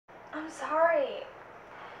sorry.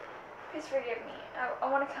 Please forgive me.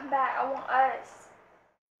 I want to come back. I want us.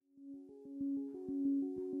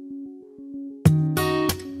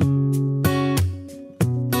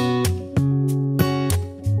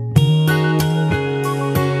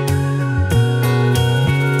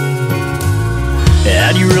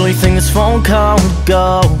 How do you really think this phone call would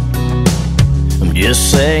go? I'm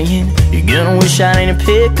just saying, you're gonna wish I didn't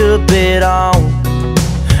pick up at all.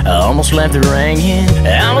 I almost left it ringing.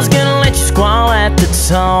 I was gonna let you squall at the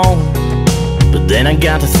tone, but then I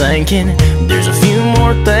got to thinking, there's a few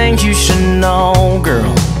more things you should know,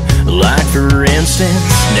 girl. Like for instance,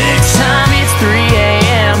 next time it's 3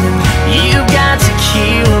 a.m. and you got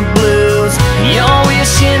tequila blues, you're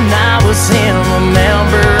wishing I was him.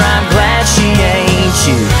 Remember, I'm glad she ain't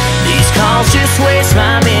you. These calls just waste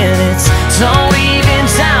my minutes, don't even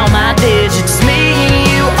down my digits. Me and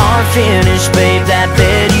you are finished, babe. That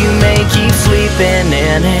bed you may keep sleeping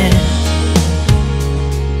in it.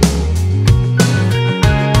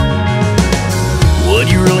 What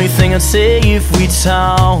do you really think I'd say if we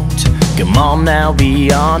talked? Come on now,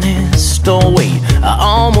 be honest. Oh wait, I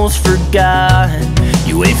almost forgot.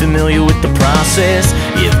 You ain't familiar with the process.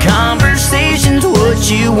 If conversation's what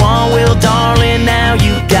you want, well darling, now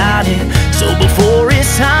you got it. So before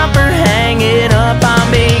it's time for hanging up, I'm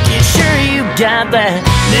making sure you got that.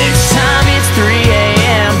 Next time it's 3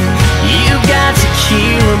 a.m. you got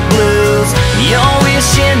tequila blues, you're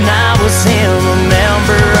wishing I was him.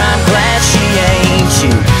 Remember, I'm glad she ain't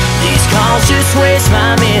you. These calls just waste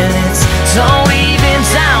my minutes, don't even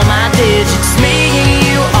down my digits. Me and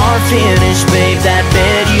you are finished, babe. That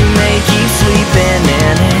bed you may keep sleeping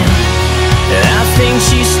in it. I think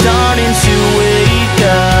she's starting to wake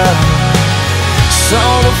up, so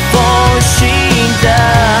before she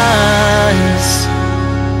does,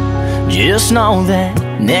 just know that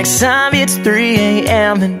next time it's 3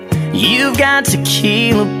 a.m. and you've got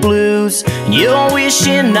tequila blues, you're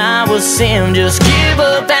wishing I was him. Just give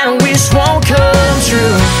up, that wish won't come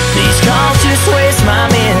true. These calls just waste my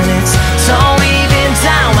minutes, don't even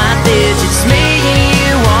down my digits. Me and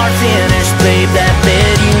you are finished, babe. That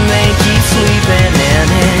bed you may keep sleeping in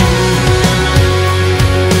it.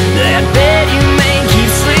 That bed you may keep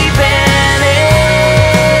sleeping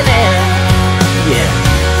in it. Yeah.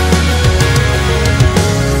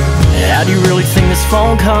 How do you really think this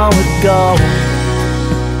phone call would go?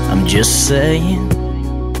 I'm just saying,